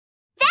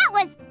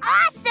was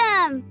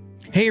awesome!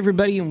 Hey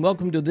everybody, and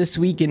welcome to This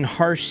Week in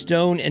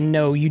Hearthstone. And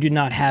no, you do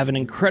not have an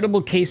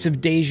incredible case of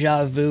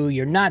deja vu.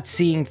 You're not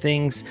seeing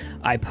things.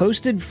 I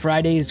posted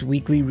Friday's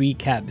weekly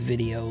recap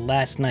video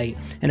last night,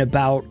 and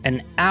about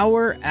an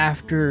hour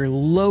after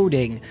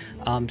loading,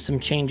 some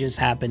changes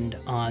happened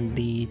on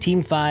the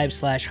Team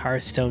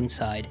 5/Hearthstone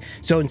side.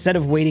 So instead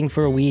of waiting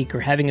for a week or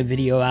having a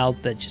video out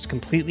that's just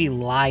completely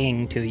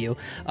lying to you,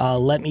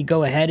 let me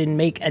go ahead and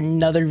make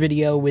another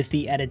video with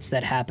the edits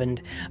that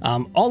happened.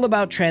 All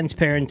about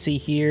transparency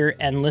here.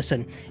 And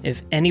listen,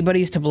 if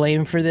anybody's to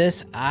blame for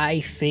this,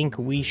 I think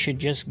we should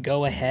just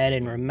go ahead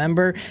and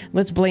remember,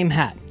 let's blame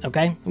Hat,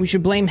 okay? We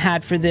should blame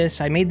Hat for this.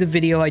 I made the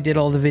video, I did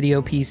all the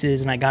video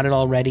pieces, and I got it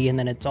all ready, and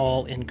then it's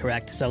all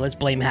incorrect. So let's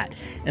blame Hat.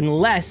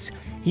 Unless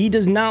he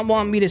does not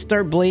want me to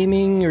start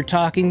blaming or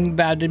talking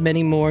about it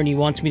anymore, and he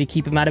wants me to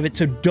keep him out of it,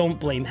 so don't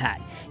blame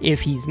Hat.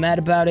 If he's mad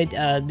about it,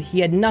 he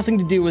had nothing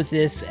to do with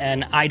this,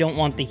 and I don't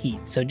want the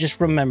heat, so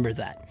just remember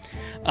that.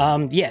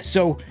 Yeah,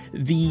 so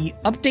the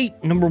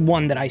update number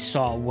one that I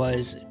saw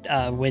was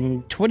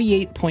when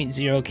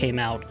 28.0 came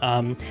out,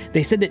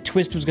 they said that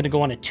Twist was going to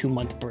go on a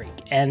 2-month break,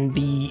 and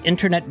the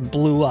internet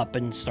blew up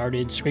and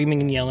started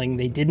screaming and yelling.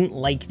 They didn't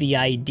like the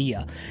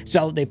idea.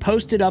 So they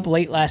posted up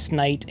late last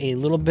night a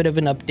little bit of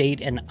an update,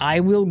 and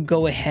I will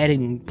go ahead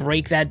and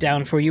break that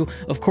down for you.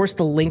 Of course,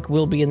 the link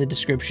will be in the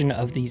description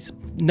of these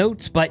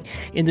notes, but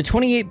in the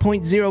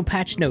 28.0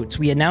 patch notes,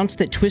 we announced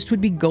that Twist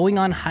would be going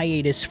on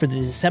hiatus for the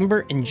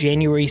December and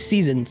January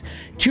seasons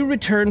to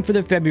return for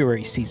the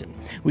February season.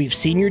 We've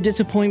seen your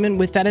disappointment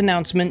with that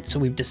announcement, so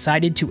we've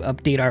decided to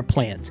update our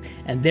plans,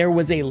 and there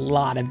was a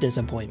lot of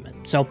disappointment.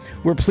 So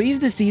we're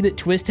pleased to see that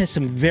Twist has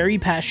some very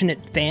passionate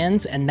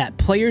fans and that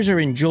players are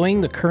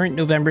enjoying the current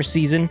November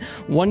season,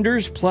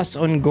 Wonders plus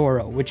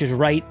Ungoro, which is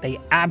right, they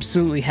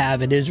absolutely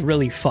have. It is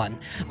really fun.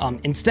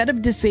 Instead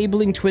of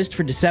disabling Twist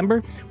for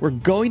December, we're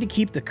going to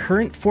keep the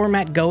current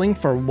format going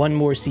for one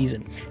more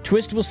season.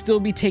 Twist will still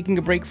be taking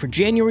a break for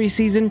January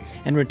season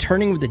and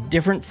returning with a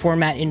different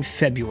format in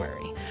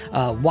February.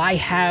 Why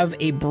have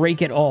a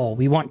break at all?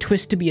 We want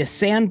Twist to be a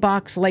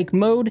sandbox-like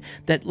mode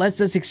that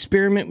lets us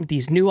experiment with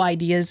these new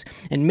ideas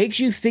and makes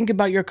you think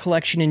about your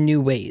collection in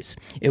new ways.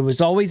 It was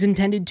always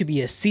intended to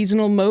be a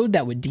seasonal mode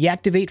that would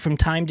deactivate from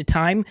time to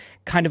time,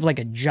 kind of like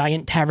a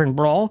giant tavern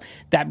brawl.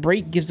 That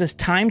break gives us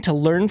time to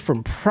learn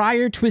from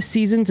prior Twist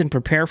seasons and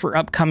prepare for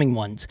upcoming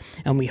ones,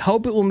 and we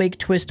hope it will make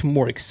Twist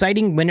more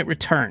exciting when it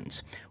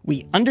returns.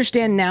 We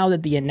understand now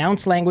that the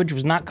announced language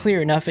was not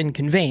clear enough in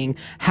conveying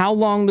how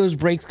long those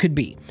breaks could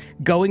be.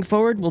 Going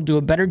forward, we'll do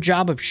a better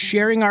job of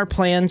sharing our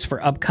plans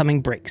for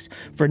upcoming breaks.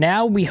 For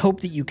now, we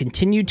hope that you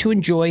continue to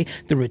enjoy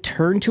the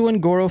return to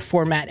Ungoro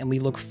format, and we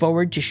look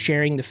forward to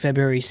sharing the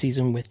February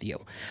season with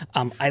you.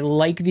 I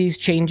like these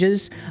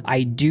changes.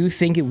 I do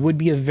think it would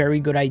be a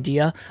very good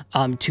idea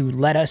to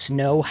let us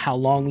know how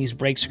long these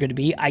breaks are going to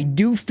be. I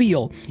do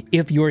feel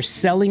if you're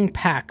selling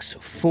packs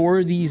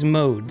for these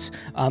modes,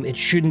 it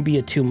shouldn't be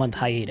a 2-month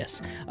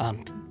hiatus.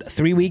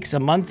 3 weeks, a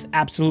month,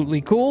 absolutely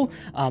cool.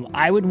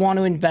 I would want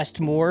to invest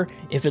more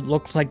if it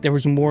looked like there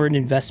was more an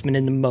investment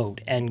in the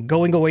mode. And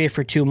going away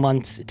for 2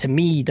 months, to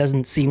me,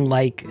 doesn't seem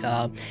like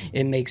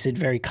it makes it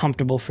very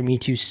comfortable for me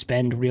to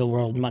spend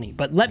real-world money.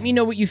 But let me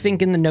know what you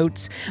think in the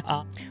notes.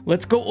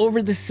 Let's go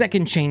over the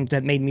second change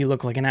that made me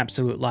look like an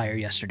absolute liar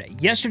yesterday.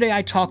 Yesterday,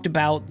 I talked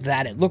about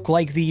that it looked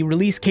like the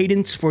release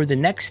cadence for the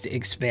next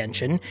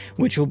expansion,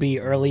 which will be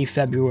early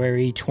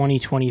February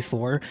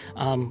 2024,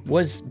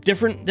 was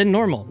different than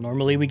normal.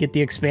 Normally, we get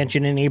the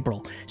expansion in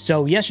April.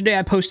 So yesterday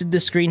I posted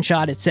this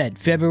screenshot. It said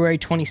February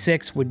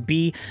 26th would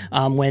be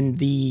when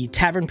the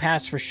Tavern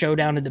Pass for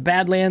Showdown in the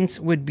Badlands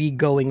would be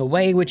going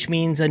away, which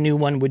means a new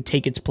one would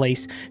take its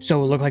place.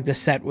 So it looked like the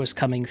set was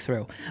coming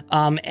through.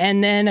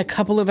 And then a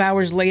couple of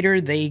hours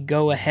later, they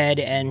go ahead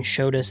and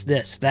showed us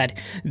this, that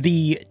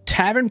the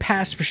Tavern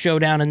Pass for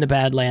Showdown in the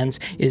Badlands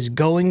is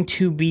going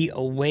to be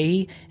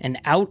away and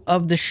out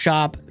of the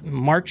shop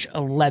March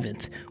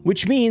 11th,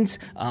 which means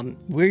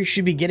we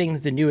should be getting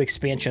the new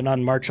expansion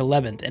on March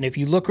 11th. And if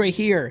you look right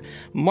here,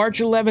 March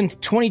 11th,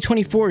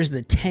 2024 is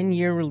the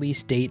 10-year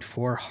release date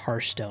for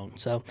Hearthstone.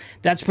 So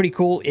that's pretty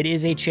cool. It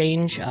is a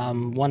change,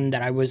 one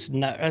that I was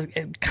not,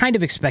 kind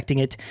of expecting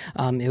it.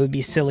 It would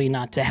be silly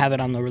not to have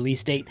it on the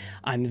release date.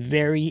 I'm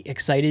very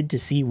excited to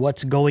see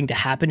what's going to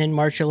happen in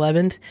March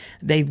 11th.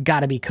 They've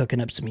got to be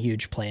cooking up some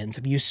huge plans.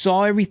 If you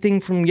saw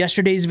everything from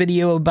yesterday's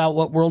video about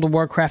what World of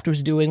Warcraft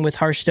was doing with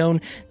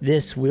Hearthstone,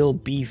 this will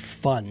be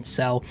fun.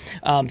 So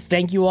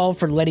thank you all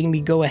for letting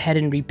me go ahead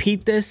and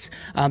repeat this.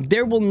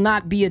 There will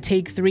not be a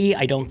take 3.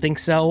 I don't think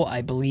so.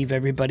 I believe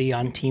everybody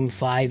on Team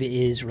 5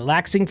 is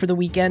relaxing for the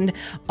weekend.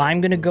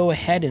 I'm going to go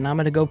ahead and I'm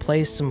going to go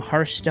play some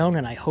Hearthstone,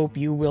 and I hope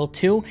you will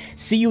too.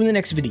 See you in the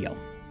next video.